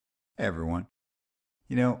Hey everyone.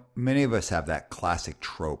 Many of us have that classic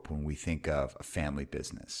trope when we think of a family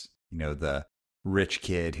business. The rich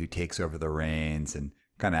kid who takes over the reins and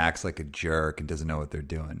kind of acts like a jerk and doesn't know what they're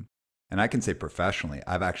doing. And I can say professionally,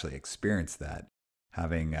 I've actually experienced that,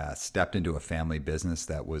 having stepped into a family business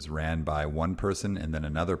that was ran by one person and then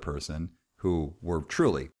another person who were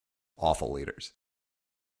truly awful leaders.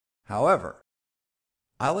 However,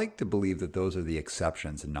 I like to believe that those are the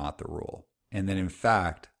exceptions and not the rule. And that in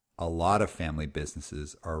fact, a lot of family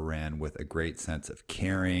businesses are ran with a great sense of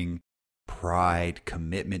caring, pride,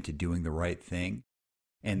 commitment to doing the right thing.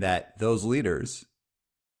 And that those leaders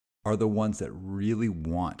are the ones that really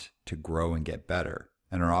want to grow and get better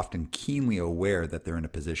and are often keenly aware that they're in a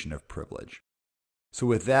position of privilege. So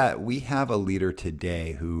with that, we have a leader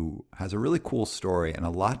today who has a really cool story and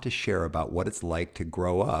a lot to share about what it's like to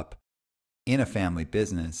grow up in a family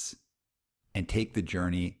business and take the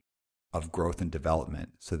journey of growth and development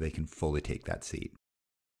so they can fully take that seat.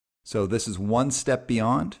 So this is One Step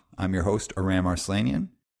Beyond. I'm your host, Aram Arslanian,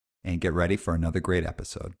 and get ready for another great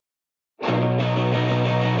episode.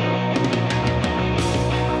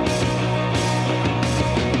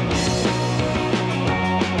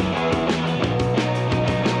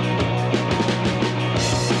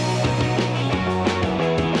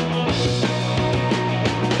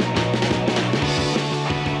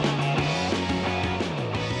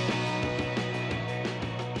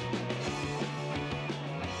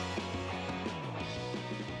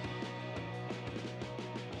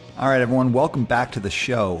 All right, everyone, welcome back to the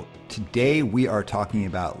show. Today, we are talking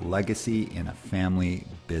about legacy in a family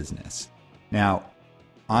business. Now,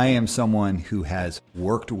 I am someone who has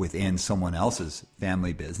worked within someone else's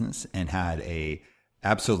family business and had a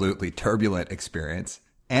absolutely turbulent experience.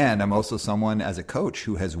 And I'm also someone as a coach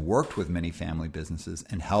who has worked with many family businesses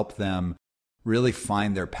and helped them really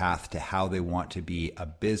find their path to how they want to be a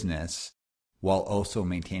business while also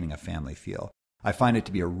maintaining a family feel. I find it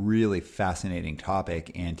to be a really fascinating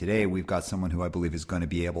topic, and today we've got someone who I believe is going to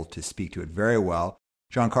be able to speak to it very well.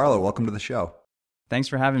 Giancarlo, welcome to the show. Thanks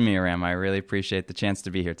for having me, Aram. I really appreciate the chance to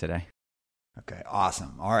be here today. Okay,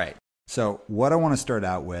 awesome. All right. So what I want to start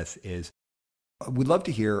out with is we'd love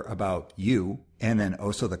to hear about you and then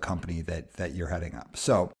also the company that you're heading up.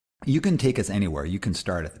 So you can take us anywhere. You can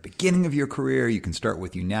start at the beginning of your career. You can start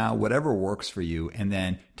with you now, whatever works for you, and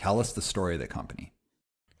then tell us the story of the company.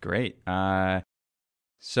 Great.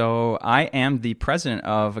 So I am the president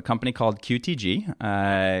of a company called QTG.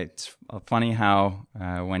 It's funny how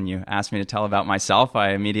when you asked me to tell about myself,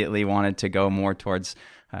 I immediately wanted to go more towards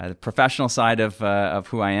the professional side of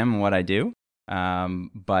who I am and what I do.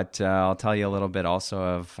 But I'll tell you a little bit also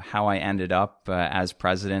of how I ended up as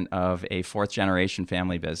president of a fourth generation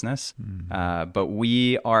family business. But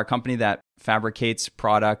we are a company that fabricates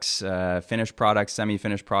products, finished products,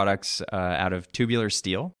 semi-finished products out of tubular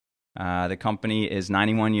steel. The company is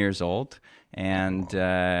 91 years old, and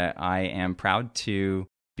I am proud to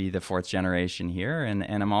be the fourth generation here. And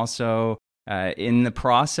I'm also in the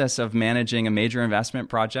process of managing a major investment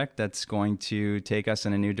project that's going to take us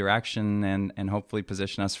in a new direction and hopefully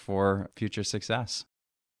position us for future success.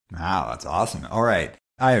 Wow, that's awesome. All right.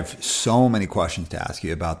 I have so many questions to ask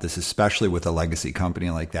you about this, especially with a legacy company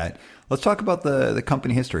like that. Let's talk about the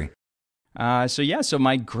company history. So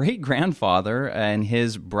my great-grandfather and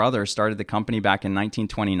his brother started the company back in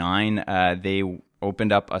 1929. They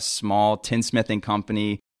opened up a small tinsmithing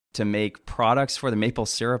company to make products for the maple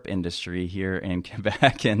syrup industry here in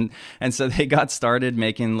Quebec. And so they got started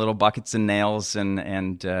making little buckets and nails and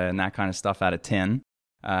that kind of stuff out of tin.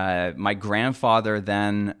 My grandfather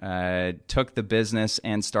then took the business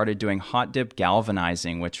and started doing hot dip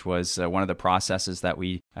galvanizing, which was one of the processes that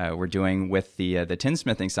we were doing with the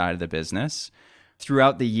tinsmithing side of the business.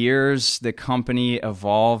 Throughout the years, the company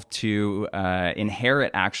evolved to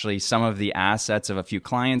inherit actually some of the assets of a few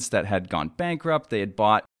clients that had gone bankrupt. They had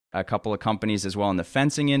bought a couple of companies as well in the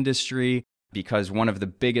fencing industry, because one of the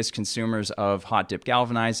biggest consumers of hot dip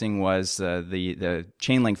galvanizing was the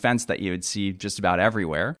chain link fence that you would see just about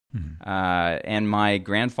everywhere. Mm-hmm. And my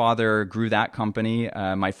grandfather grew that company.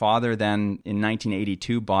 My father then in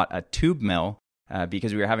 1982 bought a tube mill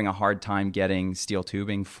because we were having a hard time getting steel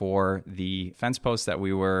tubing for the fence posts that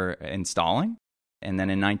we were installing. And then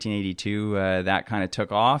in 1982, that kind of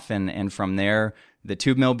took off. And from there, the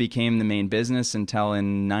tube mill became the main business until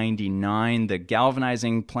in 99, the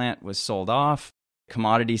galvanizing plant was sold off.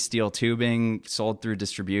 Commodity steel tubing sold through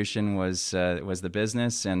distribution was the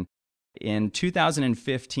business. And in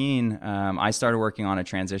 2015, I started working on a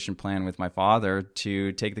transition plan with my father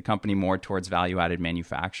to take the company more towards value-added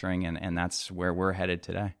manufacturing. And that's where we're headed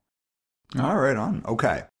today. All right, on.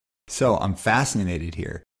 Okay. So I'm fascinated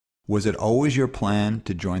here. Was it always your plan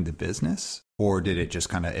to join the business, or did it just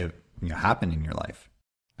kind of happen in your life?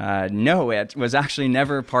 No, it was actually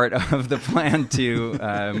never part of the plan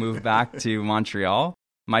to move back to Montreal.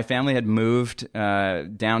 My family had moved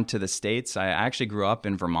down to the States. I actually grew up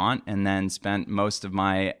in Vermont and then spent most of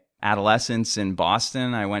my adolescence in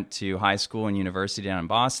Boston. I went to high school and university down in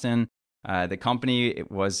Boston. The company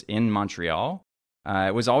was in Montreal.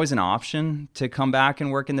 It was always an option to come back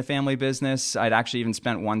and work in the family business. I'd actually even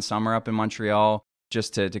spent one summer up in Montreal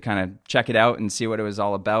just to kind of check it out and see what it was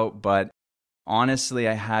all about. But honestly,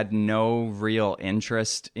 I had no real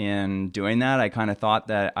interest in doing that. I kind of thought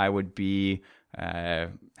that I would be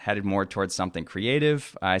headed more towards something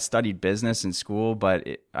creative. I studied business in school, but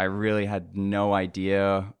I really had no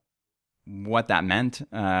idea what that meant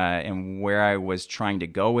and where I was trying to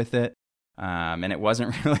go with it. And it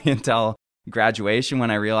wasn't really until graduation when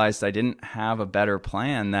I realized I didn't have a better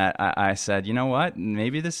plan that I said, you know what,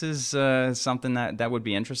 maybe this is something that would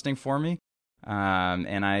be interesting for me.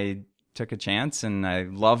 And I took a chance, and I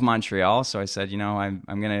love Montreal. So I said, I'm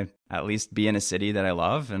going to at least be in a city that I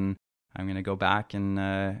love, and I'm going to go back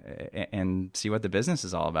and see what the business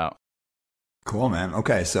is all about. Cool, man.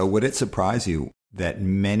 Okay. So would it surprise you that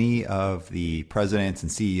many of the presidents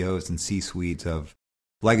and CEOs and C-suites of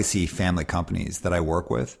legacy family companies that I work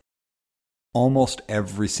with, almost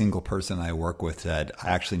every single person I work with said, I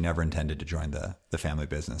actually never intended to join the family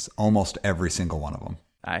business. Almost every single one of them.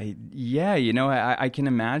 I can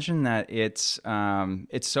imagine that it's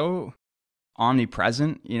so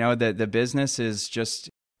omnipresent. The business is just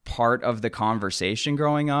part of the conversation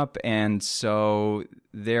growing up, and so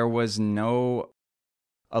there was no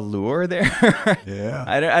allure there. Yeah,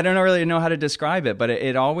 I don't really know how to describe it, but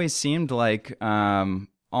it always seemed like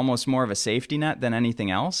almost more of a safety net than anything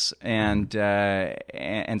else. And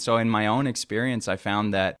so in my own experience, I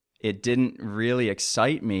found that it didn't really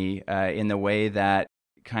excite me in the way that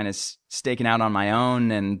kind of staking out on my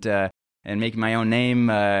own and making my own name,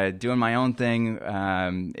 doing my own thing.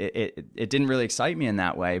 It didn't really excite me in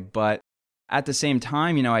that way. But at the same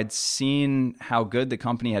time, I'd seen how good the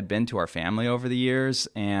company had been to our family over the years.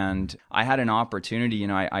 And I had an opportunity,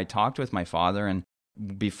 I talked with my father and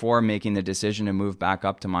before making the decision to move back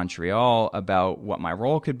up to Montreal about what my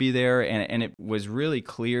role could be there. And it was really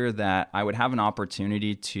clear that I would have an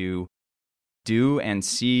opportunity to do and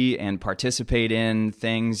see and participate in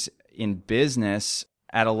things in business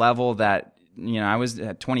at a level that, I was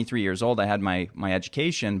at 23 years old. I had my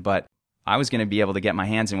education, but I was going to be able to get my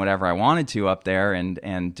hands in whatever I wanted to up there. And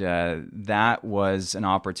that was an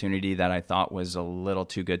opportunity that I thought was a little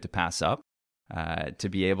too good to pass up. To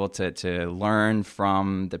be able to learn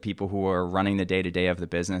from the people who are running the day-to-day of the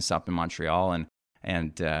business up in Montreal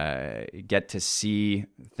and get to see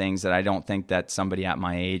things that I don't think that somebody at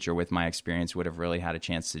my age or with my experience would have really had a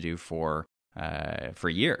chance to do for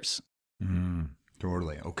years.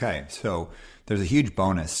 Totally. Okay. So there's a huge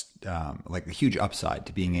bonus, like a huge upside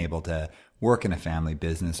to being able to work in a family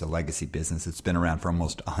business, a legacy business that's been around for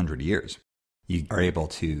almost 100 years. You are able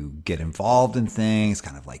to get involved in things,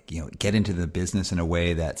 kind of like, get into the business in a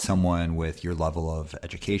way that someone with your level of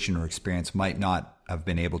education or experience might not have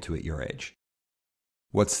been able to at your age.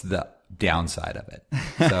 What's the downside of it?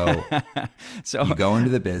 So you go into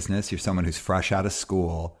the business, you're someone who's fresh out of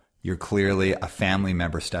school, you're clearly a family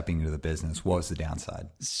member stepping into the business. What was the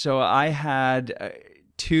downside? So I had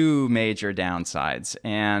two major downsides,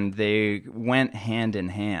 and they went hand in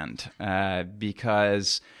hand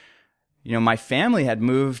because my family had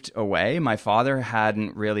moved away. My father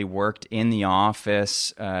hadn't really worked in the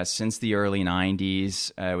office since the early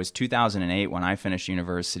 90s. It was 2008 when I finished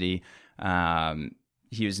university.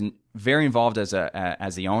 He was very involved as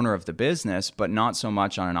the owner of the business, but not so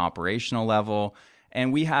much on an operational level.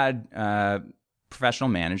 And we had a professional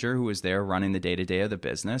manager who was there running the day-to-day of the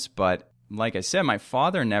business. But like I said, my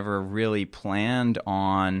father never really planned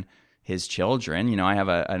on his children. I have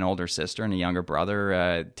an older sister and a younger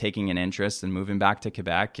brother taking an interest and moving back to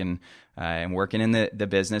Quebec and working in the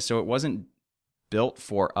business. So it wasn't built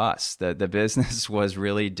for us. The business was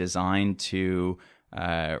really designed to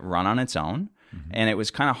run on its own. Mm-hmm. And it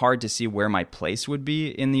was kind of hard to see where my place would be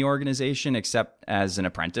in the organization, except as an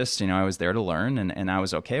apprentice. I was there to learn, and I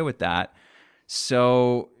was okay with that.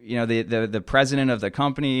 So, the president of the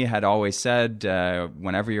company had always said,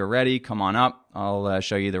 whenever you're ready, come on up. I'll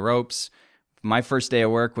show you the ropes. My first day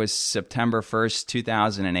of work was September 1st,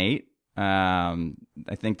 2008.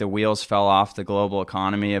 I think the wheels fell off the global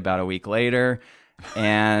economy about a week later.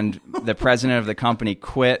 And the president of the company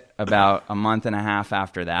quit about a month and a half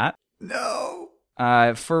after that. No.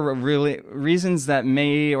 for really reasons that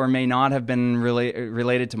may or may not have been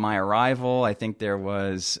related to my arrival. I think there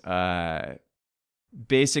was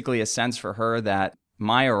basically a sense for her that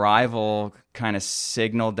my arrival kind of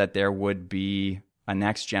signaled that there would be a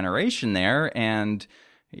next generation there. And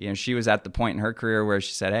she was at the point in her career where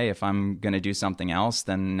she said, hey, if I'm going to do something else,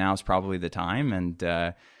 then now's probably the time. And,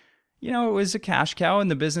 it was a cash cow and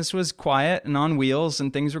the business was quiet and on wheels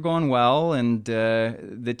and things were going well. And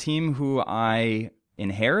the team who I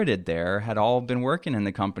inherited there had all been working in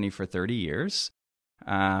the company for 30 years.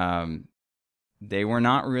 They were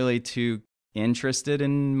not really too interested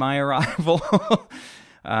in my arrival.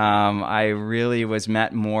 I really was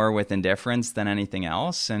met more with indifference than anything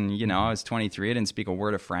else. And, I was 23. I didn't speak a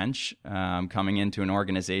word of French, coming into an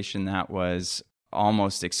organization that was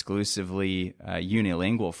almost exclusively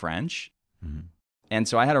unilingual French. Mm-hmm. And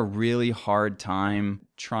so I had a really hard time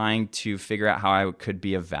trying to figure out how I could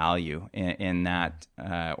be of value in that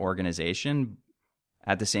organization.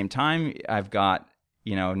 At the same time, I've got,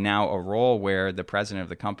 now a role where the president of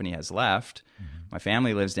the company has left. Mm-hmm. My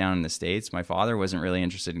family lives down in the States. My father wasn't really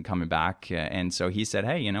interested in coming back. And so he said,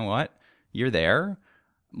 hey, you know what? You're there.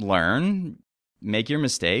 Learn. Make your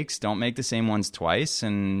mistakes. Don't make the same ones twice.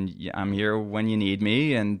 And I'm here when you need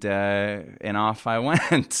me. And off I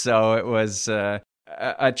went. So it was a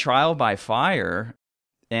trial by fire.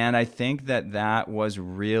 And I think that was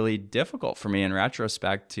really difficult for me in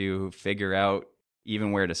retrospect to figure out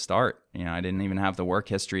even where to start. I didn't even have the work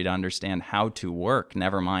history to understand how to work,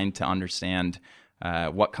 never mind to understand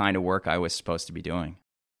what kind of work I was supposed to be doing.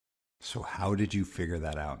 So how did you figure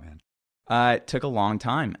that out, man? It took a long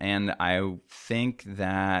time. And I think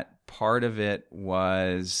that part of it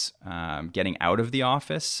was getting out of the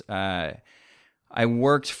office. I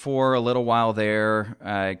worked for a little while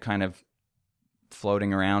there, kind of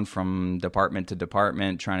floating around from department to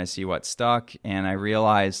department, trying to see what stuck. And I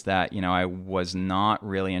realized that, I was not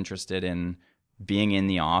really interested in being in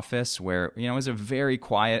the office where, it was a very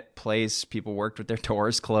quiet place. People worked with their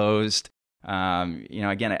doors closed.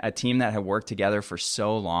 Again, a team that had worked together for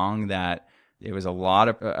so long that it was a lot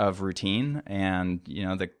of routine. And,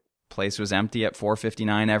 the place was empty at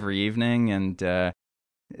 4:59 every evening. And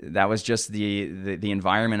that was just the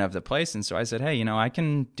environment of the place. And so I said, hey, I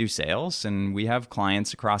can do sales, and we have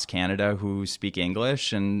clients across Canada who speak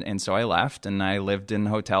English. And so I left, and I lived in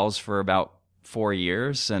hotels for about 4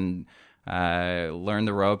 years and learned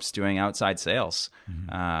the ropes doing outside sales.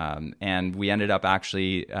 Mm-hmm. And we ended up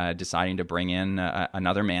actually deciding to bring in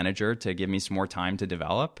another manager to give me some more time to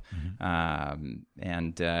develop. Mm-hmm.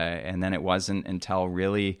 And then it wasn't until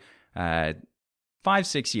really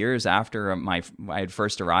 5-6 years after I had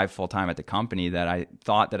first arrived full time at the company that I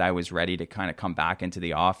thought that I was ready to kind of come back into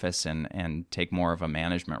the office and take more of a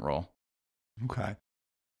management role. Okay.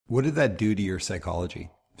 What did that do to your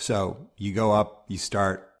psychology? So you go up, you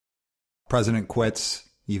start, president quits,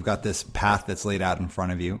 you've got this path that's laid out in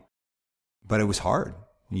front of you, but it was hard.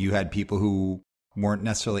 You had people who weren't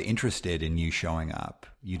necessarily interested in you showing up.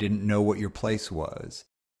 You didn't know what your place was.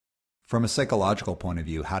 From a psychological point of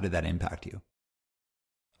view, how did that impact you?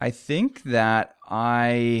 I think that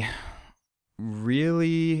I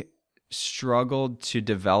really struggled to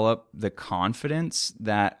develop the confidence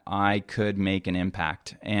that I could make an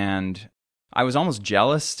impact. And I was almost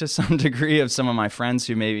jealous to some degree of some of my friends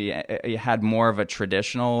who maybe had more of a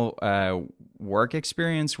traditional work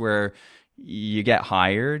experience where you get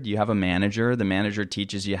hired, you have a manager, the manager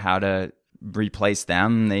teaches you how to replace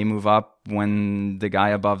them. They move up when the guy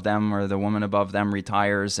above them or the woman above them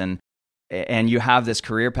retires, and you have this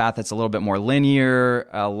career path that's a little bit more linear,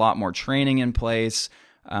 a lot more training in place.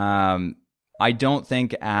 I don't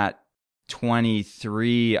think at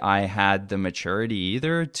 23 I had the maturity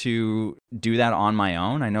either to do that on my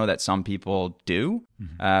own. I know that some people do.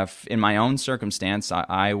 Mm-hmm. In my own circumstance,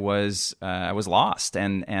 I was lost,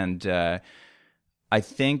 and I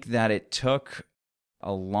think that it took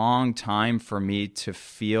a long time for me to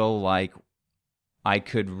feel like I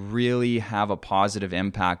could really have a positive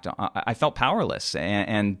impact. I felt powerless,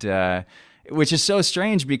 and which is so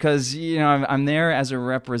strange because I'm there as a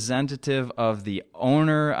representative of the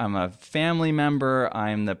owner. I'm a family member.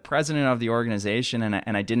 I'm the president of the organization,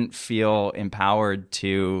 and I didn't feel empowered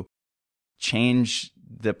to change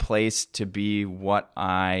the place to be what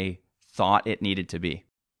I thought it needed to be.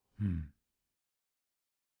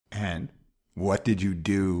 And what did you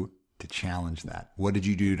do to challenge that? What did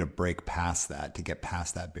you do to break past that, to get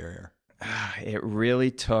past that barrier? It really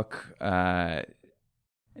took,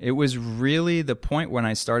 it was really the point when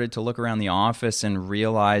I started to look around the office and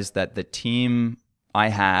realize that the team I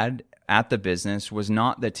had at the business was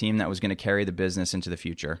not the team that was going to carry the business into the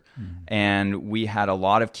future. And we had a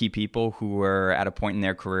lot of key people who were at a point in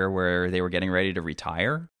their career where they were getting ready to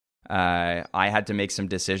retire. I had to make some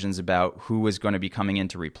decisions about who was going to be coming in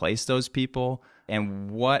to replace those people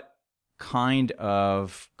and what kind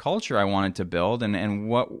of culture I wanted to build and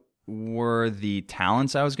what were the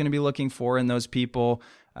talents I was going to be looking for in those people.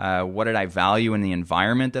 What did I value in the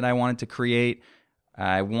environment that I wanted to create?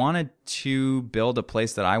 I wanted to build a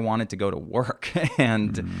place that I wanted to go to work.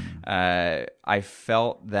 And I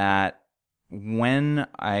felt that when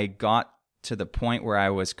I got to the point where I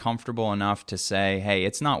was comfortable enough to say, hey,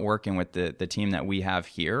 it's not working with the team that we have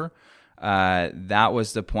here, that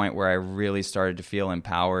was the point where I really started to feel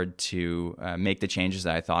empowered to make the changes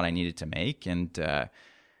that I thought I needed to make. And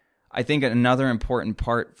I think another important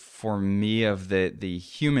part for me of the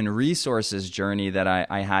human resources journey that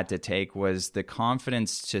I had to take was the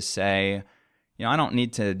confidence to say, I don't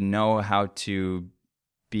need to know how to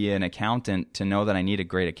be an accountant to know that I need a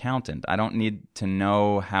great accountant. I don't need to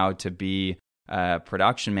know how to be a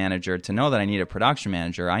production manager to know that I need a production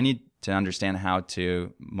manager. I need to understand how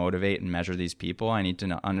to motivate and measure these people. I need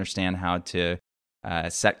to understand how to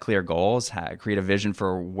set clear goals, create a vision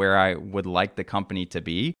for where I would like the company to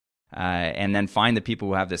be. And then find the people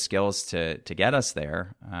who have the skills to get us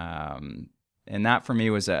there. And that for me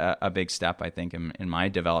was a big step, I think, in my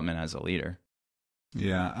development as a leader.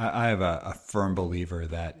 Yeah, I have a firm believer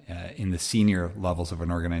that in the senior levels of an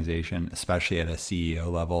organization, especially at a CEO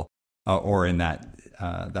level or in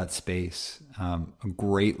that space, a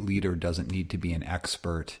great leader doesn't need to be an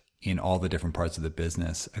expert in all the different parts of the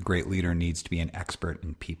business. A great leader needs to be an expert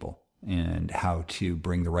in people and how to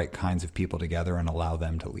bring the right kinds of people together and allow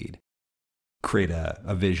them to lead. Create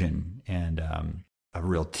a vision and a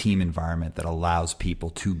real team environment that allows people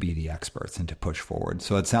to be the experts and to push forward.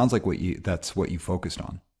 So it sounds like that's what you focused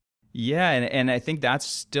on. Yeah, and I think that's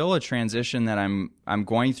still a transition that I'm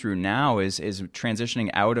going through now is transitioning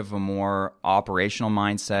out of a more operational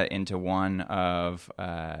mindset into one of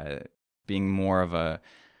being more of a,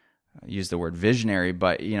 use the word visionary,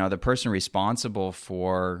 but the person responsible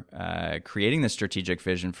for creating the strategic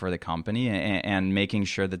vision for the company and making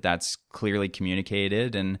sure that that's clearly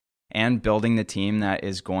communicated and building the team that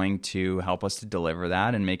is going to help us to deliver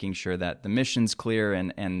that and making sure that the mission's clear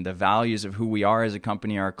and the values of who we are as a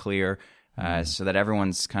company are clear so that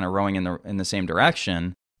everyone's kind of rowing in the same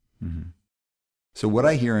direction. Mm-hmm. So what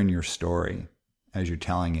I hear in your story as you're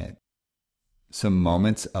telling it, some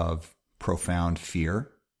moments of profound fear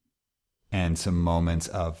and some moments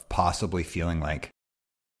of possibly feeling like,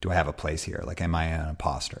 do I have a place here? Like, am I an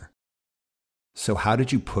imposter? So how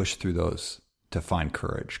did you push through those to find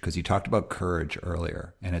courage? Because you talked about courage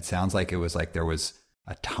earlier, and it sounds like it was like there was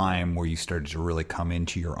a time where you started to really come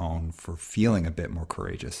into your own for feeling a bit more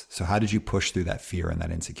courageous. So how did you push through that fear and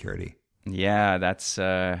that insecurity? Yeah, that's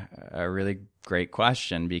a really great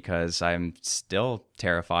question because I'm still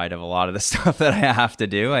terrified of a lot of the stuff that I have to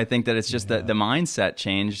do. I think that it's just that the mindset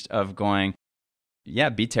changed of going,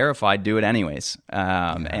 be terrified, do it anyways.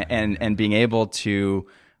 And being able to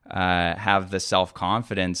have the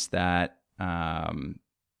self-confidence that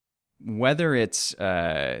whether it's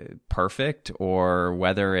perfect or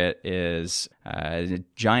whether it is a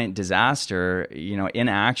giant disaster,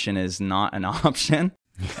 inaction is not an option.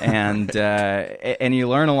 And you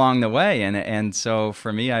learn along the way, and so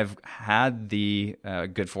for me, I've had the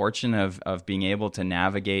good fortune of being able to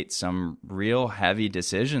navigate some real heavy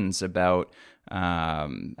decisions about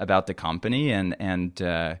the company, and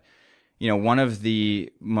one of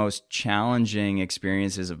the most challenging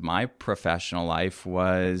experiences of my professional life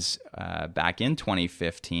was back in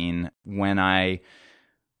 2015 when I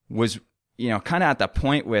was kind of at the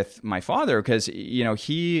point with my father because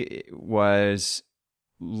he was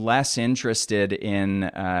less interested in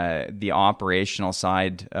the operational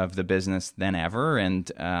side of the business than ever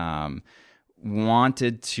and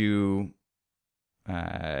wanted to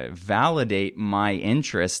validate my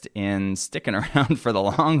interest in sticking around for the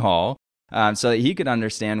long haul so that he could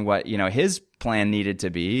understand what his plan needed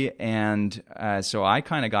to be. And so I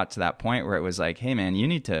kind of got to that point where it was like, hey man, you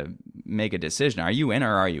need to make a decision. Are you in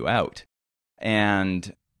or are you out?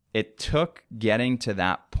 And it took getting to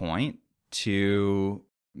that point to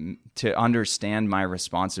understand my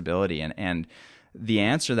responsibility. And the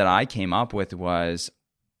answer that I came up with was,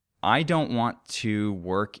 I don't want to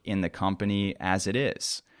work in the company as it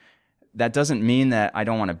is. That doesn't mean that I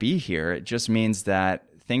don't want to be here. It just means that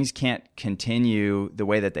things can't continue the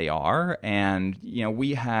way that they are. And,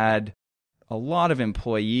 we had a lot of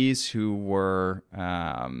employees who were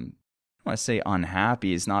want to say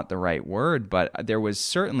unhappy is not the right word, but there was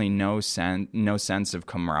certainly no sense of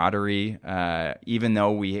camaraderie, even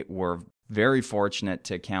though we were very fortunate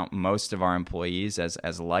to count most of our employees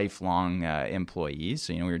as lifelong employees.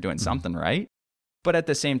 So, we were doing something right. But at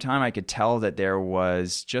the same time, I could tell that there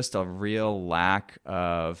was just a real lack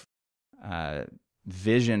of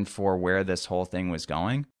vision for where this whole thing was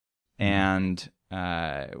going. And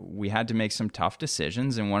we had to make some tough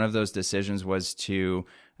decisions. And one of those decisions was to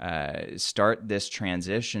start this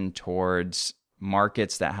transition towards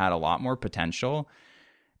markets that had a lot more potential.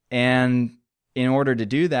 And in order to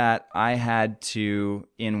do that, I had to,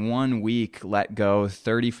 in 1 week, let go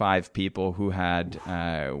 35 people who had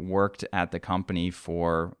worked at the company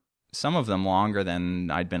for, some of them longer than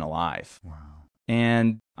I'd been alive. Wow.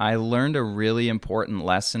 And I learned a really important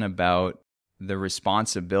lesson about the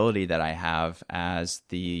responsibility that I have as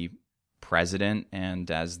the president and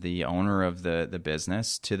as the owner of the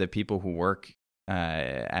business to the people who work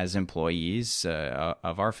as employees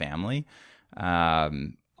of our family.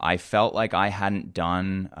 I felt like I hadn't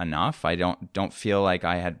done enough. I don't feel like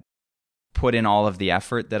I had put in all of the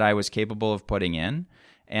effort that I was capable of putting in.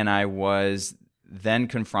 And I was then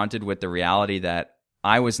confronted with the reality that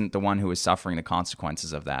I wasn't the one who was suffering the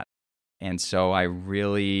consequences of that. And so I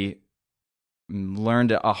really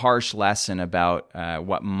learned a harsh lesson about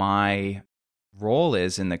what my role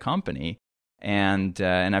is in the company. And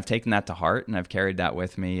I've taken that to heart, and I've carried that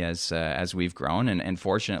with me as we've grown. And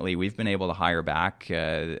fortunately, we've been able to hire back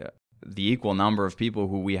the equal number of people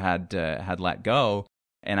who we had let go.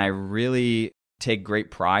 And I really take great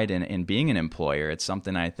pride in being an employer. It's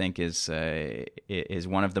something I think is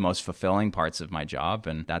one of the most fulfilling parts of my job,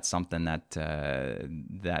 and that's something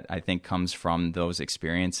that I think comes from those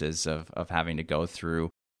experiences of having to go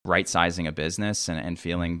through right sizing a business and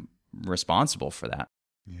feeling responsible for that.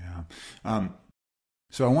 Yeah.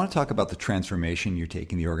 So I want to talk about the transformation you're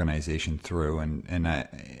taking the organization through, and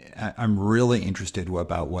I'm really interested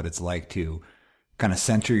about what it's like to kind of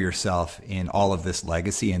center yourself in all of this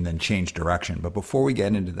legacy and then change direction. But before we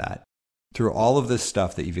get into that, through all of this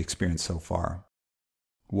stuff that you've experienced so far,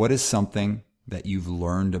 what is something that you've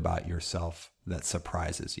learned about yourself that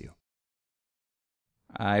surprises you?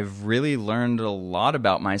 I've really learned a lot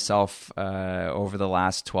about myself over the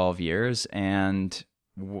last 12 years. And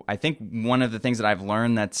I think one of the things that I've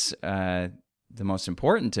learned that's the most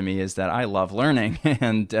important to me is that I love learning.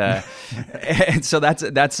 and so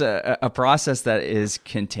that's a process that is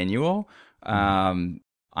continual. I'm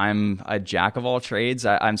a jack of all trades.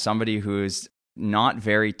 I'm somebody who's not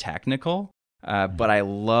very technical, but I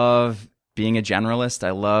love being a generalist.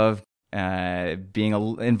 I love being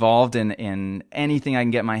involved in anything I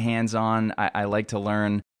can get my hands on. I like to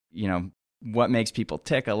learn, what makes people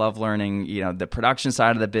tick. I love learning, the production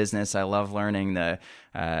side of the business. I love learning the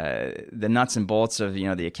nuts and bolts of,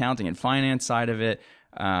 the accounting and finance side of it.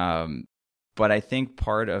 But I think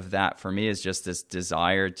part of that for me is just this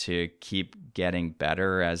desire to keep getting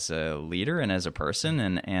better as a leader and as a person.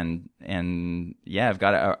 And yeah, I've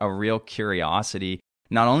got a real curiosity,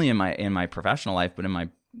 not only in my professional life, but in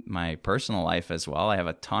my personal life as well. I have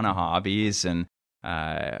a ton of hobbies, and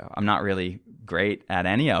I'm not really great at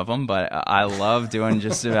any of them, but I love doing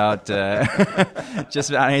just about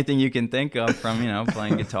anything you can think of, from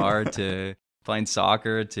playing guitar to playing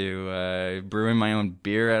soccer to brewing my own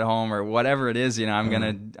beer at home, or whatever it is. I'm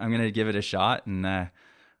gonna give it a shot and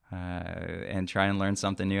try and learn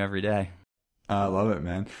something new every day. I love it,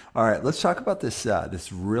 man. All right, let's talk about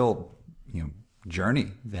this real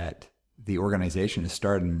journey that the organization has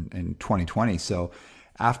started in 2020. So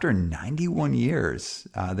after 91 years,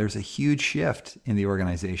 there's a huge shift in the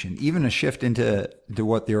organization, even a shift into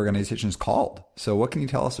what the organization is called. So what can you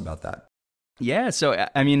tell us about that? Yeah. So,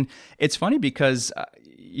 I mean, it's funny because,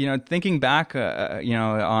 thinking back,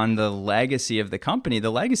 on the legacy of the company,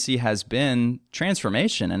 the legacy has been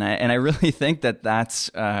transformation. And I really think that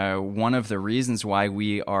that's one of the reasons why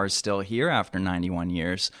we are still here after 91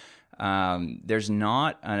 years. There's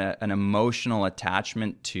not an emotional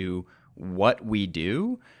attachment to what we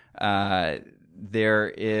do.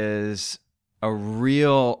 There is a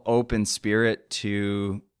real open spirit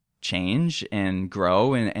to change and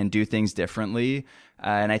grow and do things differently.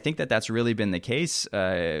 And I think that that's really been the case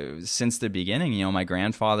since the beginning. My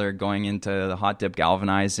grandfather going into the hot dip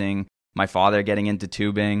galvanizing, my father getting into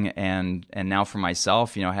tubing, and now for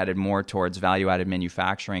myself, headed more towards value-added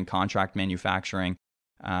manufacturing, contract manufacturing.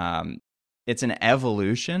 It's an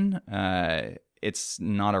evolution. It's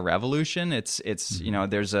not a revolution. It's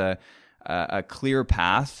there's a clear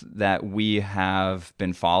path that we have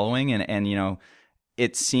been following, and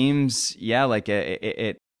it seems like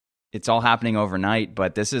it it's all happening overnight,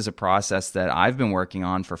 but this is a process that I've been working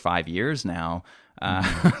on for 5 years now.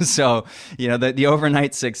 So, the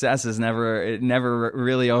overnight success is never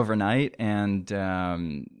really overnight. And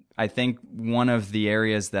I think one of the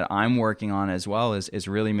areas that I'm working on as well is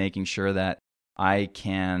really making sure that I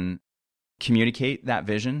can communicate that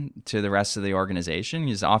vision to the rest of the organization,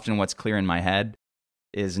 because often what's clear in my head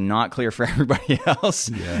is not clear for everybody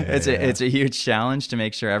else. It's a huge challenge to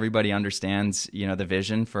make sure everybody understands, the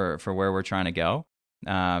vision for where we're trying to go.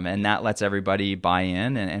 And that lets everybody buy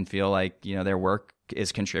in and feel like, their work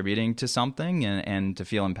is contributing to something, and to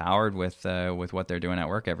feel empowered with what they're doing at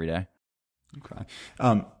work every day. Okay.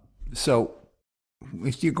 So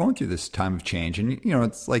if you're going through this time of change, and,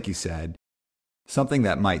 it's like you said, something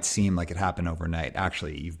that might seem like it happened overnight,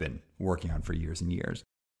 actually you've been working on for years and years.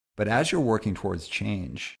 But as you're working towards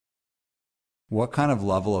change, what kind of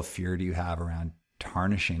level of fear do you have around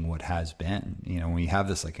tarnishing what has been? When you have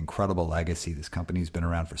this like incredible legacy, this company's been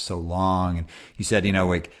around for so long, and you said,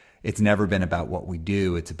 like it's never been about what we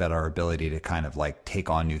do, it's about our ability to kind of like take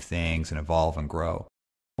on new things and evolve and grow.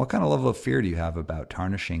 What kind of level of fear do you have about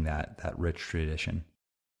tarnishing that rich tradition?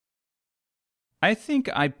 I think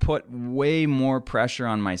I put way more pressure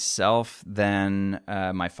on myself than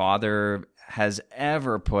my father has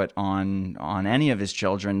ever put on any of his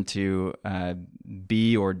children to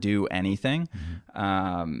be or do anything.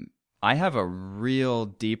 Mm-hmm. I have a real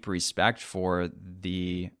deep respect for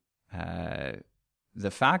the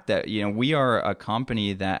fact that we are a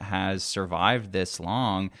company that has survived this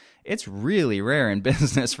long. It's really rare in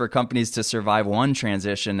business for companies to survive one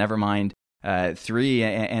transition, never mind 3,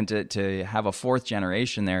 and to have a 4th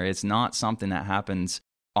generation there. It's not something that happens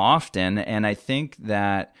often, and I think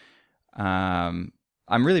that I'm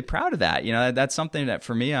really proud of that. That's something that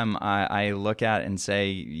for me, I look at and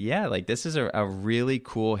say, yeah, like this is a really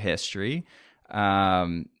cool history,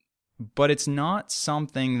 but it's not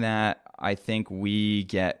something that I think we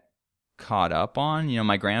get caught up on.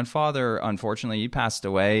 My grandfather, unfortunately, he passed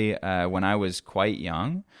away when I was quite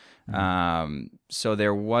young. So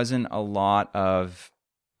there wasn't a lot of,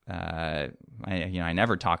 I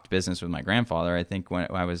never talked business with my grandfather. I think when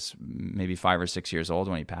I was maybe 5 or 6 years old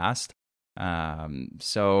when he passed.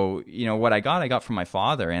 So, what I got from my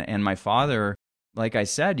father, and my father, like I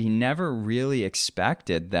said, he never really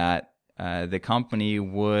expected that, the company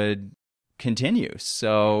would continue.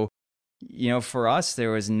 So, for us,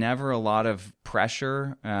 there was never a lot of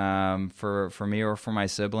pressure, for me or for my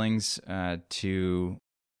siblings, to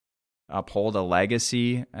uphold a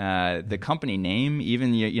legacy. The company name,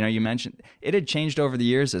 even you mentioned it had changed over the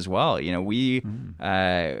years as well. We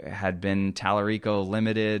had been Talarico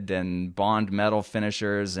Limited and Bond Metal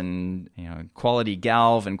Finishers, and Quality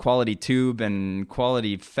Galv and Quality Tube and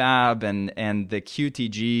Quality Fab, and the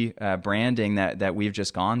QTG branding that we've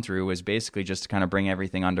just gone through was basically just to kind of bring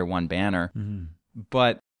everything under one banner.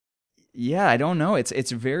 But yeah, I don't know.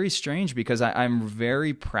 It's very strange because I'm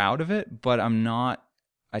very proud of it, but I'm not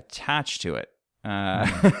attached to it.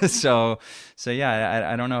 So yeah,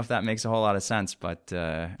 I don't know if that makes a whole lot of sense, but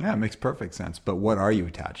yeah, it makes perfect sense. But what are you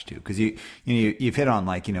attached to? Because you've hit on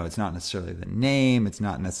it's not necessarily the name, it's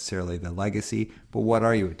not necessarily the legacy, but what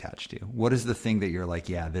are you attached to? What is the thing that you're like,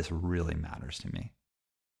 yeah, this really matters to me?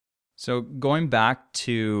 So going back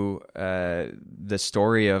to the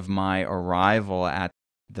story of my arrival at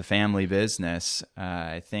the family business,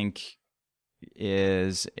 I think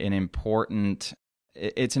is an important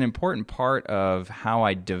part of how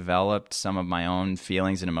I developed some of my own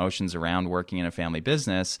feelings and emotions around working in a family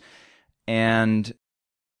business. And,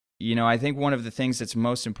 I think one of the things that's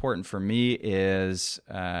most important for me is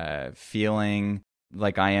feeling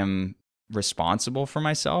like I am responsible for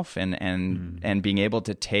myself and being able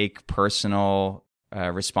to take personal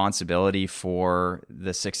responsibility for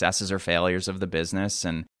the successes or failures of the business.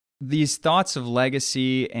 And these thoughts of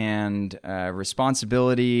legacy and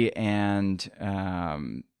responsibility, and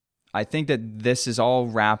I think that this is all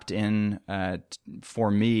wrapped in,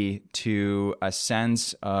 for me, to a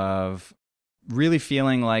sense of really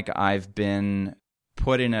feeling like I've been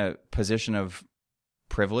put in a position of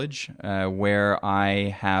privilege where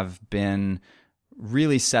I have been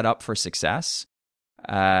really set up for success.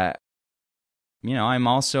 I'm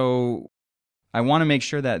also, I want to make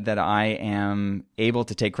sure that I am able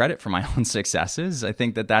to take credit for my own successes. I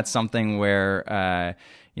think that that's something where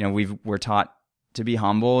we're taught to be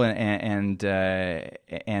humble and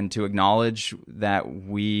to acknowledge that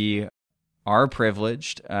we are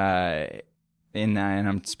privileged. And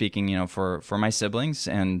I'm speaking, for my siblings,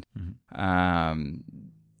 and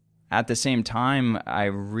at the same time, I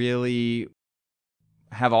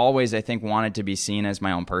have always, I think, wanted to be seen as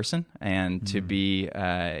my own person and to be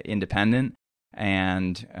independent.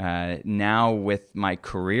 And now with my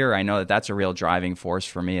career, I know that that's a real driving force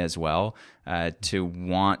for me as well, to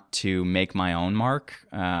want to make my own mark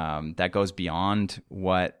that goes beyond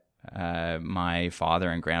what my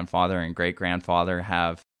father and grandfather and great-grandfather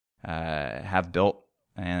have built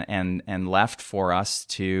and left for us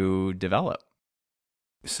to develop.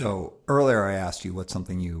 So earlier I asked you what's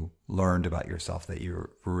something you learned about yourself that you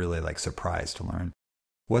were really like surprised to learn.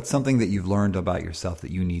 What's something that you've learned about yourself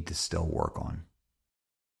that you need to still work on?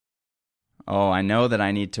 Oh, I know that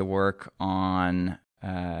I need to work on,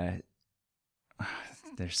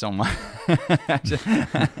 there's so much.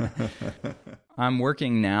 I'm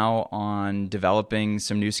working now on developing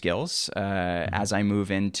some new skills as I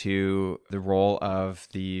move into the role of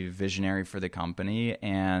the visionary for the company.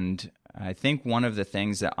 And I think one of the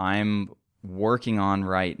things that I'm working on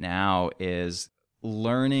right now is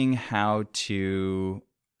learning how to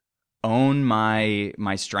own my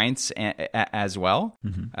strengths as well.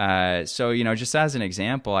 So, just as an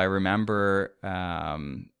example, I remember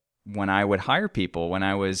when I would hire people when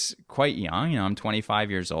I was quite young. I'm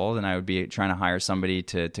 25 years old, and I would be trying to hire somebody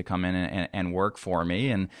to come in and work for me.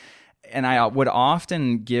 And I would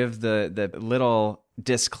often give the little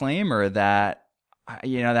disclaimer that,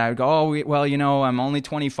 that I would go, oh, well, I'm only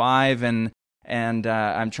 25 and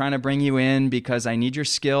I'm trying to bring you in because I need your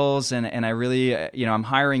skills, and I really, I'm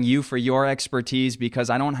hiring you for your expertise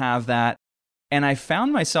because I don't have that. And I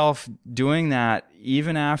found myself doing that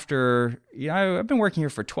even after, I've been working here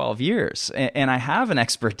for 12 years, and I have an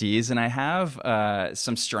expertise and I have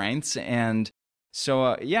some strengths. And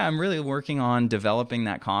so, I'm really working on developing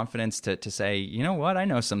that confidence to say, you know what, I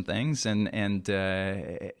know some things, and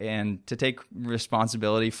to take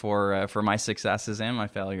responsibility for my successes and my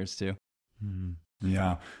failures too.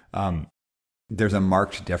 Yeah. There's a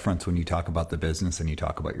marked difference when you talk about the business and you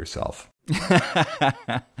talk about yourself.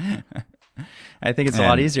 I think it's a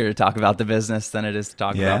lot easier to talk about the business than it is to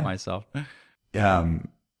talk about myself.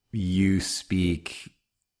 You speak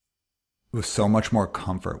with so much more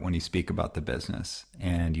comfort when you speak about the business,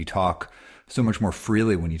 and you talk so much more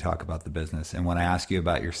freely when you talk about the business. And when I ask you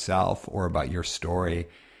about yourself or about your story,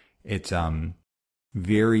 it's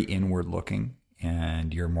very inward looking.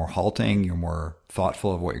 And you're more halting, you're more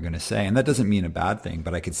thoughtful of what you're going to say. And that doesn't mean a bad thing,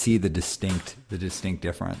 but I could see the distinct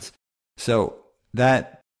difference. So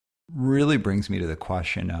that really brings me to the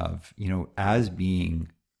question of, as being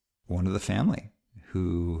one of the family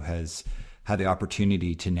who has had the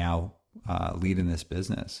opportunity to now lead in this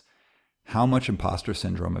business, how much imposter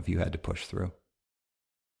syndrome have you had to push through?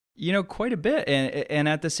 Quite a bit. And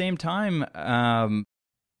at the same time,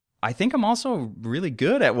 I think I'm also really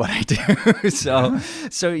good at what I do. So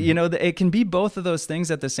it can be both of those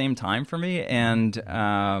things at the same time for me. And,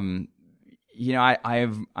 I'm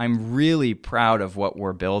really proud of what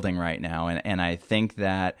we're building right now. And I think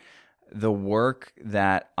that the work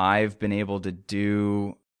that I've been able to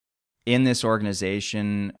do in this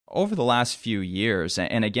organization over the last few years,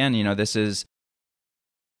 and again, this is,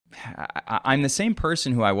 I'm the same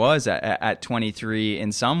person who I was at 23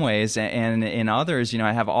 in some ways, and in others,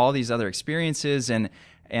 I have all these other experiences, and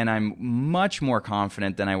I'm much more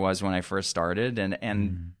confident than I was when I first started.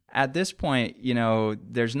 And at this point,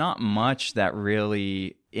 there's not much that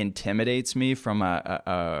really intimidates me from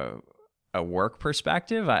a work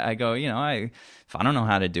perspective. I go, if I don't know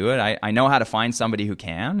how to do it, I know how to find somebody who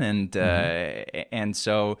can, and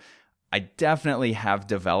so I definitely have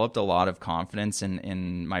developed a lot of confidence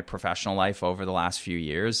in my professional life over the last few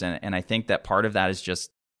years. And I think that part of that is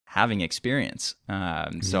just having experience.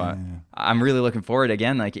 I'm really looking forward,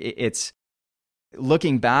 again, like it's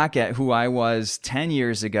looking back at who I was 10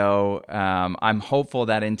 years ago. I'm hopeful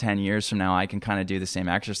that in 10 years from now, I can kind of do the same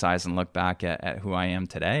exercise and look back at who I am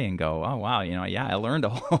today and go, oh, wow, I learned a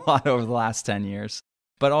whole lot over the last 10 years,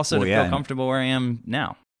 but also to feel comfortable where I am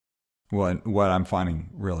now. What I'm finding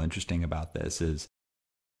real interesting about this is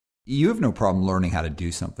you have no problem learning how to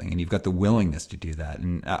do something, and you've got the willingness to do that.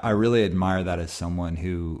 And I really admire that as someone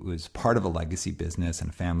who was part of a legacy business and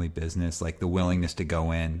a family business, like the willingness to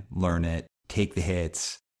go in, learn it, take the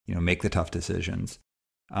hits, make the tough decisions.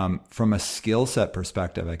 From a skill set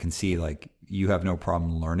perspective, I can see like you have no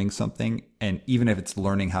problem learning something. And even if it's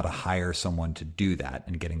learning how to hire someone to do that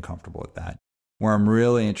and getting comfortable with that. Where I'm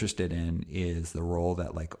really interested in is the role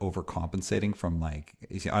that like overcompensating from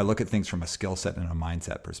I look at things from a skill set and a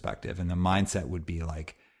mindset perspective. And the mindset would be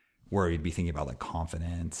like where you'd be thinking about like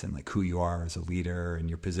confidence and like who you are as a leader and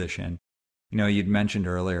your position. You'd mentioned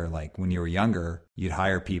earlier, like when you were younger, you'd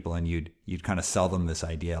hire people and you'd kind of sell them this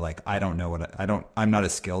idea, like, I'm not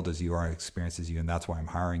as skilled as you are, experienced as you, and that's why I'm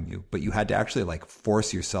hiring you. But you had to actually like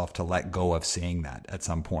force yourself to let go of saying that at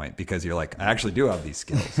some point, because you're like, I actually do have these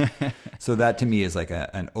skills. So that to me is like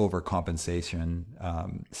an overcompensation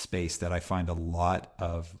space that I find a lot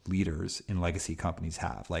of leaders in legacy companies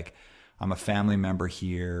have. Like, I'm a family member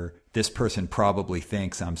here. This person probably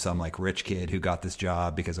thinks I'm some like rich kid who got this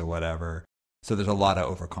job because of whatever. So there's a lot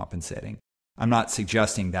of overcompensating. I'm not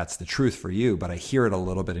suggesting that's the truth for you, but I hear it a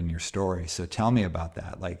little bit in your story. So tell me about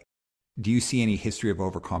that. Like, do you see any history of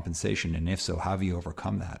overcompensation? And if so, how have you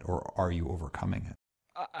overcome that, or are you overcoming it?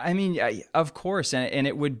 I mean, of course. And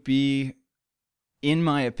it would be, in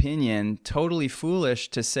my opinion, totally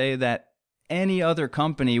foolish to say that any other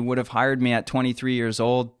company would have hired me at 23 years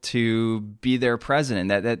old to be their president.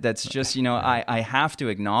 That's just, I have to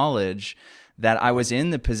acknowledge that I was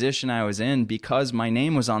in the position I was in because my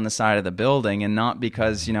name was on the side of the building, and not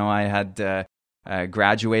because, I had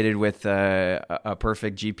graduated with a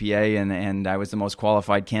perfect GPA and I was the most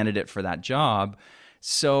qualified candidate for that job.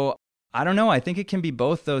 So I don't know. I think it can be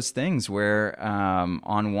both those things where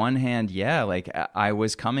on one hand, like I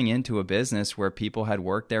was coming into a business where people had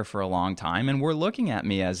worked there for a long time and were looking at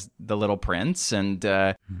me as the little prince, and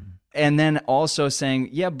then also saying,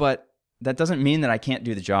 yeah, but that doesn't mean that I can't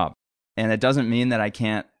do the job. And it doesn't mean that I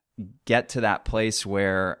can't get to that place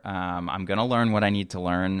where I'm going to learn what I need to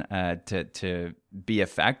learn to be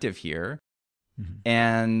effective here. Mm-hmm.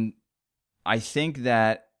 And I think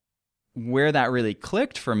that where that really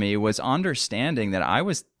clicked for me was understanding that I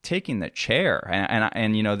was taking the chair.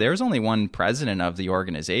 And there's only one president of the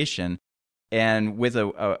organization. And with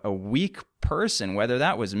a weak person, whether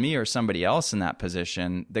that was me or somebody else in that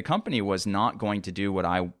position, the company was not going to do what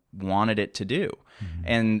I wanted it to do. Mm-hmm.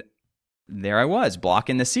 And there I was,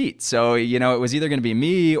 blocking the seat. So, it was either going to be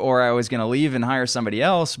me or I was going to leave and hire somebody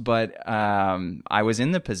else. But I was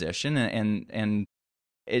in the position, and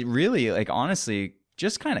it really, like, honestly,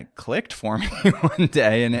 just kind of clicked for me one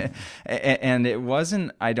day. And it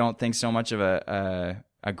wasn't, I don't think, so much of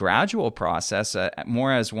a gradual process,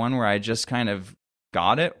 more as one where I just kind of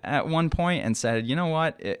got it at one point and said, you know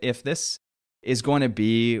what, if this is going to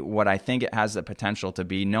be what I think it has the potential to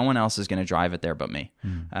be, no one else is going to drive it there but me.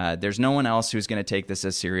 There's no one else who's going to take this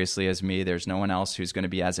as seriously as me. There's no one else who's going to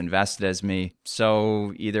be as invested as me.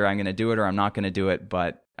 So either I'm going to do it or I'm not going to do it,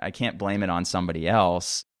 but I can't blame it on somebody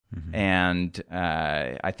else. Mm-hmm. And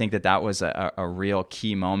I think that was a real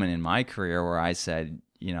key moment in my career where I said,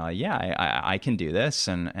 I can do this,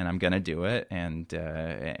 and I'm going to do it.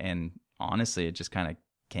 And honestly, it just kind of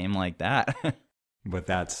came like that. But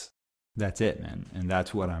that's it, man. And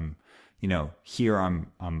that's what I'm, here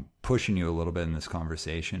I'm pushing you a little bit in this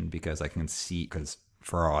conversation because I can see, because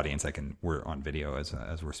for our audience, we're on video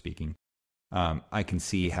as we're speaking. I can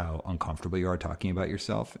see how uncomfortable you are talking about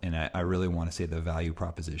yourself. And I really want to say the value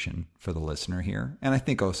proposition for the listener here. And I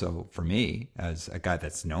think also for me, as a guy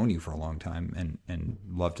that's known you for a long time and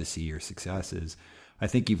love to see your successes, I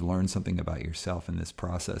think you've learned something about yourself in this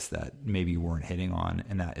process that maybe you weren't hitting on.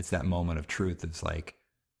 And that it's that moment of truth. It's like,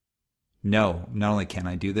 no, not only can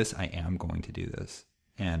I do this, I am going to do this.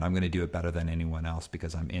 And I'm going to do it better than anyone else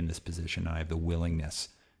because I'm in this position and I have the willingness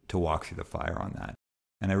to walk through the fire on that.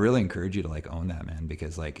 And I really encourage you to like own that, man,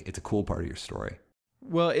 because like it's a cool part of your story.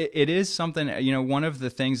 Well, it is something, one of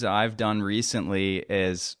the things that I've done recently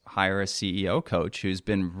is hire a CEO coach who's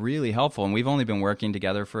been really helpful. And we've only been working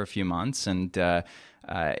together for a few months and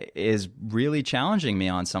is really challenging me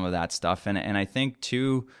on some of that stuff. And I think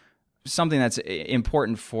too, something that's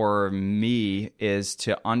important for me is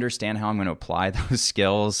to understand how I'm going to apply those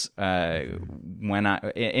skills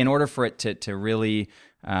in order for it to really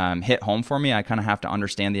hit home for me. I kind of have to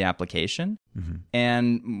understand the application. Mm-hmm.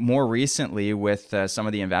 And more recently, with some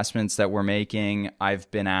of the investments that we're making, I've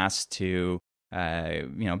been asked to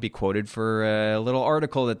be quoted for a little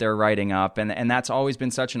article that they're writing up, and that's always been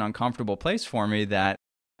such an uncomfortable place for me that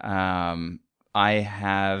I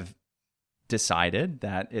have decided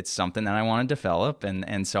that it's something that I want to develop,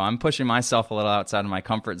 and so I'm pushing myself a little outside of my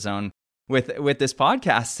comfort zone with this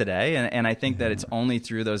podcast today, and I think that it's only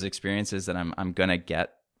through those experiences that I'm gonna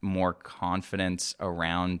get more confidence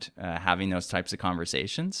around having those types of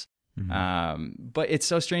conversations. Mm-hmm. But it's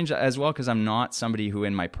so strange as well because I'm not somebody who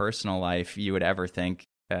in my personal life you would ever think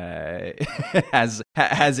has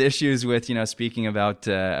issues with speaking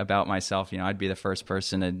about myself. I'd be the first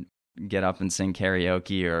person to get up and sing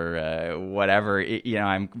karaoke or whatever.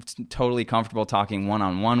 I'm totally comfortable talking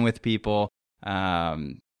one-on-one with people.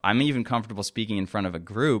 I'm even comfortable speaking in front of a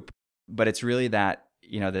group, but it's really that,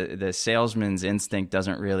 the salesman's instinct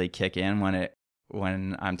doesn't really kick in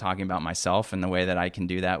when I'm talking about myself, and the way that I can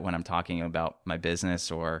do that when I'm talking about my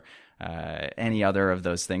business or any other of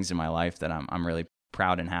those things in my life that I'm really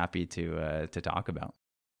proud and happy to talk about.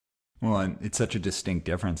 Well, and it's such a distinct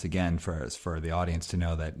difference, again, for the audience to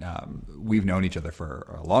know that we've known each other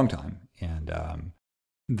for a long time. And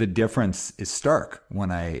the difference is stark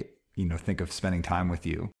when I, think of spending time with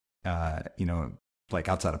you, like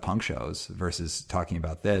outside of punk shows versus talking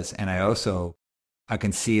about this. And I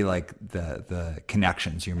can see like the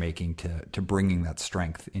connections you're making to bringing that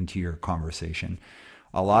strength into your conversation.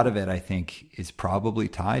 A lot of it, I think, is probably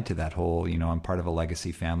tied to that whole, I'm part of a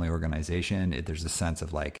legacy family organization. There's a sense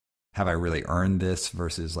of like, have I really earned this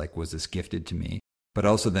versus like, was this gifted to me? But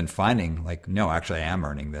also then finding like, no, actually I am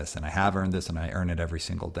earning this, and I have earned this, and I earn it every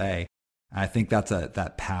single day. And I think that's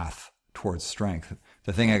that path towards strength.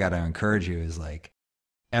 The thing I got to encourage you is like,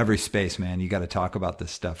 every space, man, you got to talk about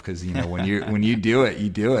this stuff, because when you do it, you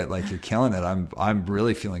do it like you're killing it. I'm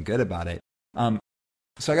really feeling good about it.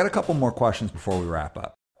 So I got a couple more questions before we wrap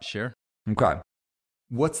up. Sure. Okay.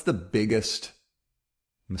 What's the biggest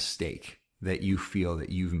mistake that you feel that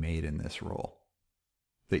you've made in this role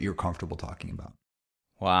that you're comfortable talking about?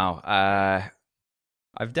 Wow.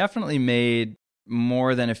 I've definitely made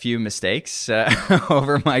more than a few mistakes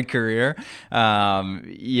over my career.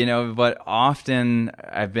 But often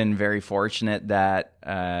I've been very fortunate that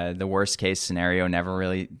the worst case scenario never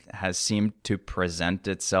really has seemed to present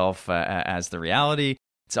itself as the reality.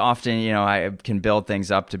 It's often, I can build things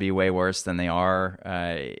up to be way worse than they are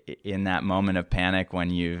in that moment of panic when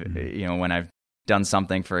when I've done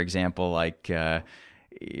something, for example, like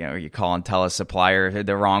you call and tell a supplier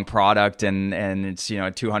the wrong product, and it's a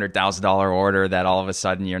 $200,000 order that all of a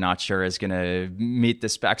sudden you're not sure is going to meet the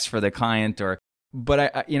specs for the client.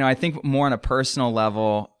 But I think more on a personal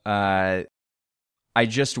level, I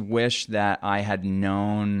just wish that I had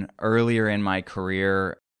known earlier in my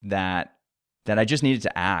career that I just needed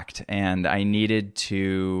to act, and I needed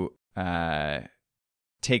to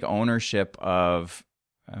take ownership of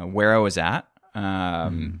where I was at.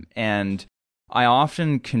 And I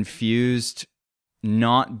often confused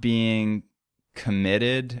not being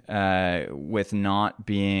committed with not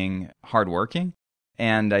being hardworking.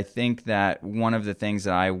 And I think that one of the things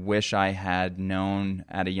that I wish I had known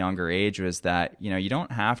at a younger age was that, you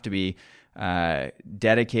don't have to be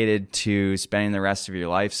dedicated to spending the rest of your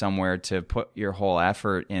life somewhere to put your whole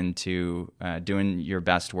effort into doing your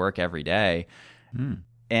best work every day.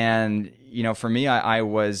 And, for me, I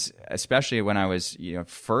was, especially when I was,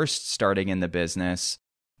 first starting in the business,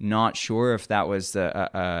 not sure if that was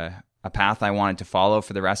a path I wanted to follow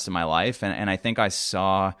for the rest of my life. And I think I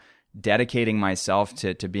saw dedicating myself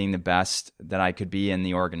to being the best that I could be in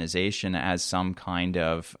the organization as some kind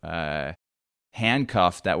of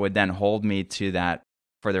handcuff that would then hold me to that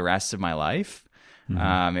for the rest of my life.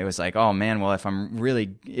 It was like, oh man, well, if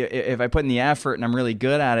I put in the effort and I'm really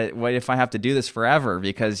good at it, what if I have to do this forever?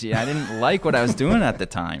 Because I didn't like what I was doing at the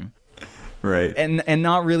time. Right. And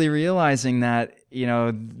not really realizing that,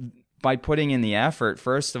 by putting in the effort,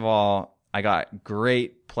 first of all, I got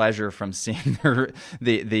great pleasure from seeing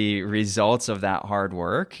the results of that hard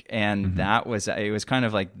work. And it was kind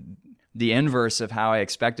of like the inverse of how I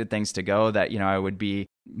expected things to go, that, I would be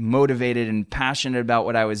motivated and passionate about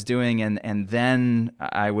what I was doing. And then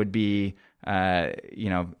I would be,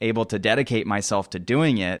 able to dedicate myself to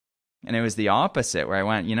doing it. And it was the opposite, where I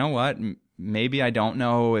went, you know what, maybe I don't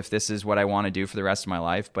know if this is what I want to do for the rest of my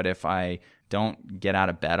life, but if I don't get out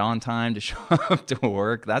of bed on time to show up to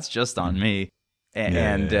work, that's just on me.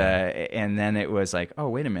 And then it was like, oh,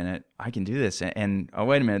 wait a minute, I can do this. And oh,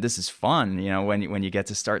 wait a minute, this is fun. When you get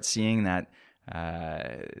to start seeing that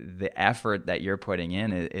the effort that you're putting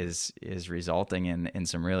in is resulting in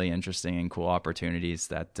some really interesting and cool opportunities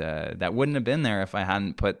that wouldn't have been there if I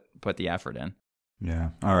hadn't put the effort in. Yeah.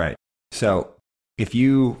 All right. So if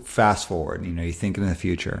you fast forward, you think in the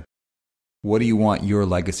future, what do you want your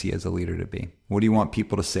legacy as a leader to be? What do you want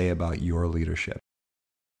people to say about your leadership?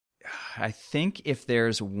 I think if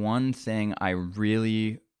there's one thing I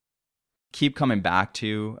really keep coming back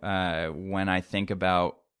to when I think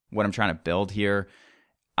about what I'm trying to build here,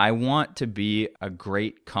 I want to be a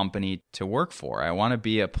great company to work for. I want to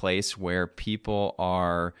be a place where people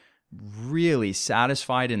are really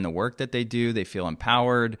satisfied in the work that they do. They feel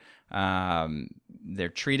empowered. They're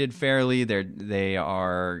treated fairly. They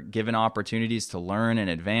are given opportunities to learn and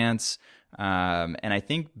advance. And I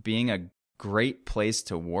think being a great place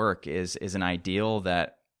to work is an ideal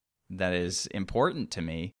that is important to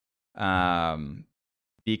me,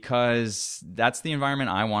 because that's the environment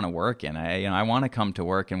I want to work in. I want to come to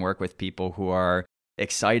work and work with people who are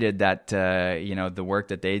excited that the work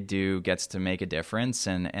that they do gets to make a difference,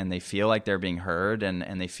 and they feel like they're being heard,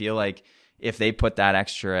 and they feel like if they put that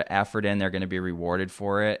extra effort in, they're going to be rewarded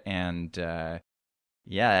for it. And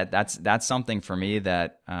that's something for me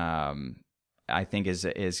that I think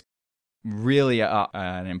is really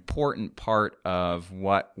an important part of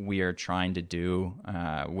what we are trying to do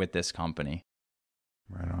with this company.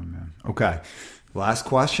 Right on, man. Okay, last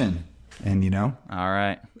question, and all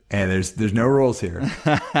right. And there's no rules here.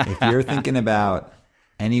 If you're thinking about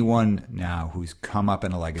anyone now who's come up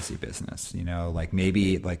in a legacy business, like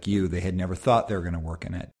maybe like you, they had never thought they were going to work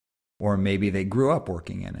in it, or maybe they grew up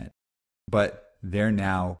working in it, but they're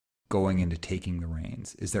now going into taking the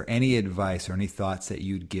reins. Is there any advice or any thoughts that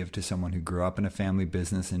you'd give to someone who grew up in a family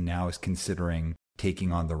business and now is considering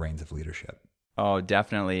taking on the reins of leadership? Oh,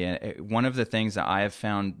 definitely. One of the things that I have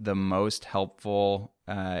found the most helpful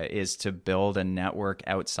is to build a network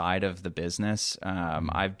outside of the business.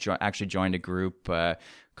 I've actually joined a group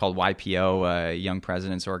called YPO, Young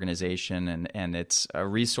Presidents Organization, and it's a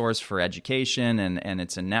resource for education, and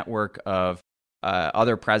it's a network of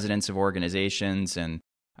other presidents of organizations, and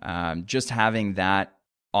just having that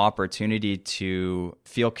opportunity to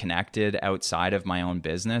feel connected outside of my own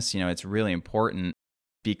business, it's really important,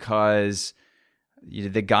 because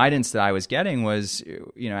the guidance that I was getting was,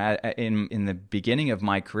 in the beginning of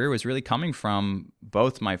my career, was really coming from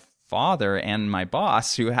both my father and my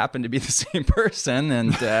boss, who happened to be the same person.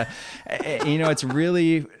 And, it's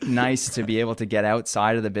really nice to be able to get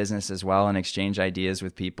outside of the business as well and exchange ideas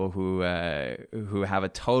with people who have a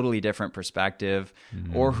totally different perspective,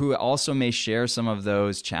 or who also may share some of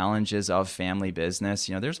those challenges of family business.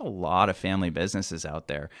 There's a lot of family businesses out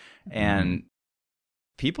there, and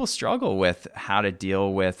people struggle with how to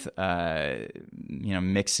deal with,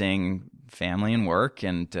 mixing family and work,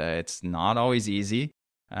 and it's not always easy.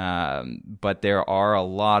 But there are a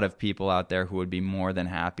lot of people out there who would be more than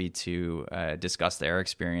happy to discuss their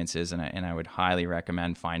experiences, and I would highly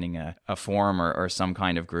recommend finding a forum or some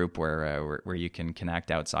kind of group where you can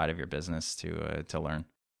connect outside of your business to learn.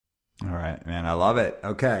 All right, man, I love it.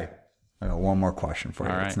 Okay, I got one more question for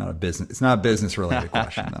you. All right. It's not a business related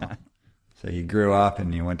question though. So you grew up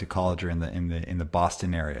and you went to college or in the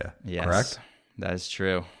Boston area, yes, correct? That is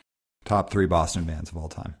true. Top 3 Boston bands of all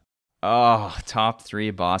time. Oh, top 3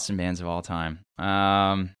 Boston bands of all time.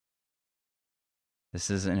 This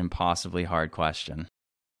is an impossibly hard question.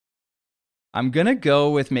 I'm going to go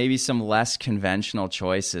with maybe some less conventional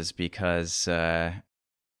choices because,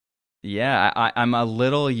 I'm a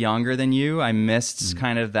little younger than you. I missed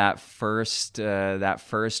kind of that first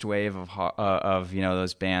wave of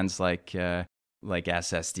those bands like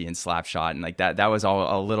SSD and Slapshot, and like that was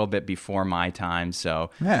all a little bit before my time. So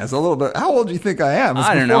yeah, it's a little bit. How old do you think I am? It's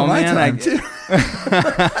I don't know, man.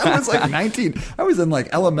 I was like 19. I was in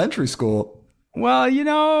like elementary school. Well,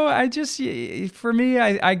 for me,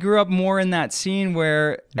 I grew up more in that scene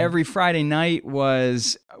where every Friday night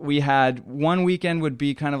we had one weekend would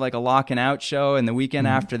be kind of like a lock and out show, and the weekend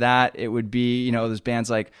after that, it would be, those bands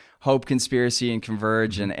like Hope, Conspiracy, and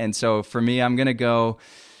Converge. And so for me, I'm going to go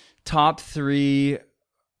top 3.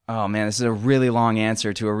 Oh man, this is a really long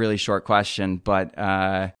answer to a really short question, but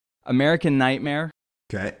American Nightmare.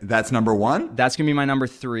 Okay, that's number 1? That's going to be my number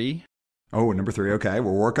 3. Oh, number 3. Okay,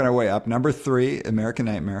 we're working our way up. Number 3, American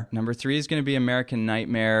Nightmare. Number 3 is going to be American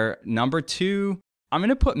Nightmare. Number 2, I'm going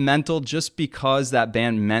to put Mental, just because that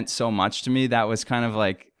band meant so much to me. That was kind of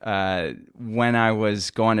like when I was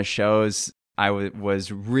going to shows, I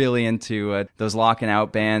was really into those lock and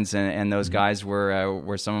out bands, and those guys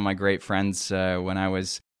were some of my great friends when I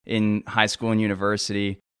was in high school and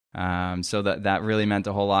university. So that really meant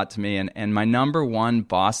a whole lot to me. And my number 1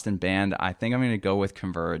 Boston band, I think I'm going to go with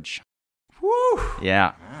Converge. Woo!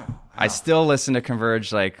 Yeah. Wow. I still listen to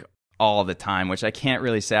Converge like all the time, which I can't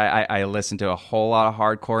really say I listen to a whole lot of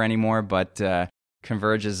hardcore anymore, but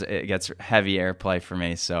Converge it gets heavy airplay for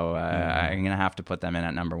me, so I'm going to have to put them in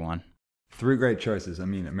at number 1. 3 great choices. I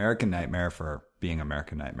mean, American Nightmare for being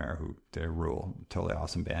American Nightmare, who they rule, totally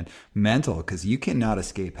awesome band. Mental, because you cannot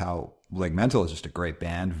escape how, like, Mental is just a great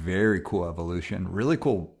band, very cool evolution, really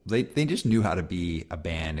cool. They just knew how to be a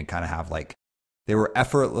band and kind of have like, they were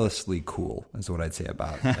effortlessly cool, is what I'd say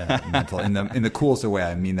about Mental. In the coolest way,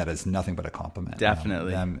 I mean that as nothing but a compliment.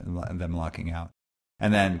 Definitely. Them locking out.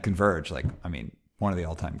 And then Converge, one of the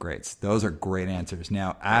all-time greats. Those are great answers.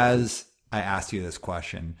 Now, as I asked you this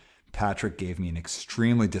question, Patrick gave me an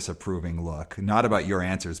extremely disapproving look, not about your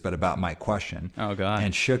answers, but about my question. Oh, God.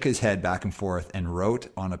 And shook his head back and forth and wrote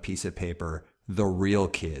on a piece of paper, "The Real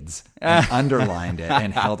Kids," and underlined it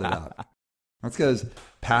and held it up. That's because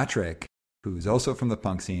Patrick who's also from the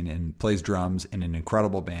punk scene and plays drums in an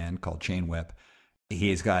incredible band called Chain Whip.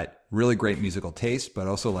 He's got really great musical taste, but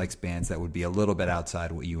also likes bands that would be a little bit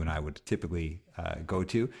outside what you and I would typically go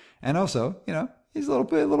to. And also, he's a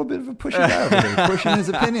little bit of a pushy guy over there, pushing his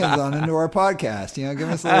opinions on into our podcast. Giving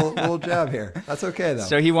us a little jab here. That's okay though.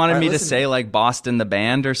 So he wanted me to say like Boston the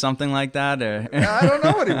band or something like that. Or? I don't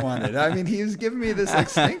know what he wanted. I mean, he was giving me this like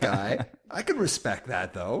stink eye. I could respect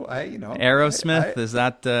that though. Aerosmith. Is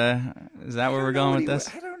that where we're going with this?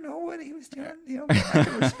 I don't know what he was doing.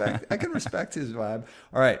 I can respect his vibe.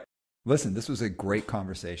 All right. Listen, this was a great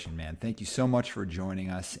conversation, man. Thank you so much for joining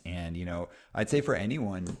us. And, I'd say for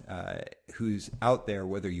anyone who's out there,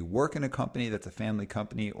 whether you work in a company that's a family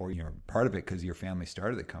company or you're part of it because your family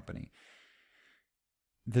started the company,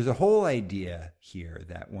 there's a whole idea here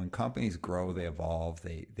that when companies grow, they evolve,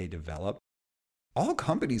 they develop. All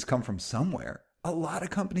companies come from somewhere. A lot of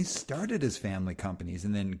companies started as family companies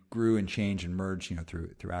and then grew and changed and merged,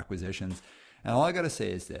 through acquisitions. And all I got to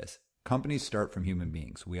say is this. Companies start from human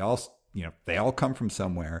beings. We all, they all come from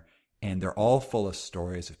somewhere, and they're all full of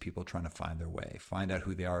stories of people trying to find their way, find out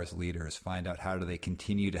who they are as leaders, find out how do they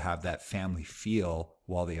continue to have that family feel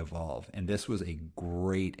while they evolve. And this was a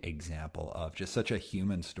great example of just such a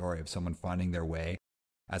human story of someone finding their way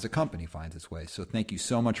as a company finds its way. So thank you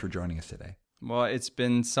so much for joining us today. Well, it's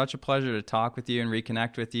been such a pleasure to talk with you and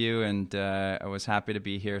reconnect with you, and I was happy to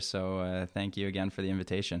be here. So thank you again for the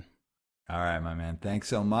invitation. All right, my man. Thanks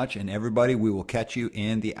so much. And everybody, we will catch you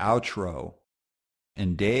in the outro.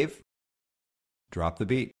 And Dave, drop the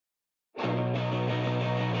beat.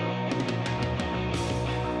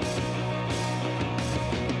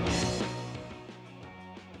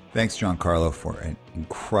 Thanks, Giancarlo, for an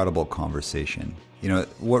incredible conversation.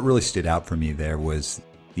 What really stood out for me there was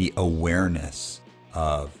the awareness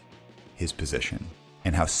of his position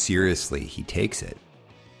and how seriously he takes it.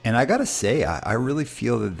 And I got to say, I really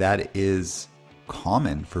feel that is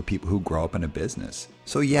common for people who grow up in a business.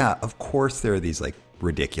 So yeah, of course there are these like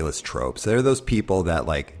ridiculous tropes. There are those people that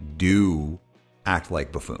like do act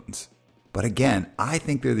like buffoons. But again, I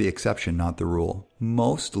think they're the exception, not the rule.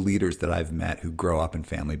 Most leaders that I've met who grow up in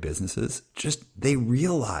family businesses, they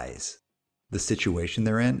realize the situation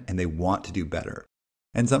they're in and they want to do better.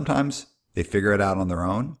 And sometimes they figure it out on their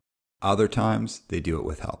own. Other times they do it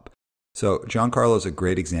with help. So Giancarlo is a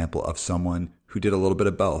great example of someone who did a little bit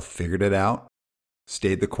of both, figured it out,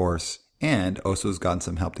 stayed the course, and also has gotten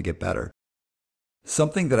some help to get better.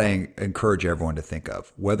 Something that I encourage everyone to think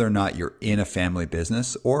of, whether or not you're in a family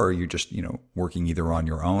business or you're just, working either on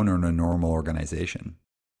your own or in a normal organization.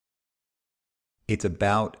 It's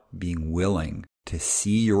about being willing to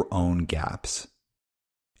see your own gaps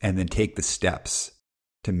and then take the steps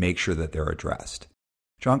to make sure that they're addressed.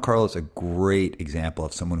 Giancarlo is a great example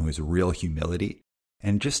of someone who has real humility.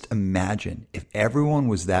 And just imagine if everyone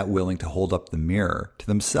was that willing to hold up the mirror to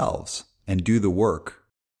themselves and do the work,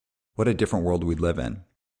 what a different world we'd live in.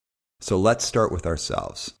 So let's start with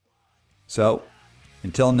ourselves. So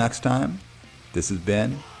until next time, this has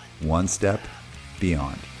been One Step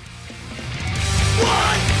Beyond.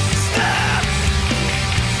 One step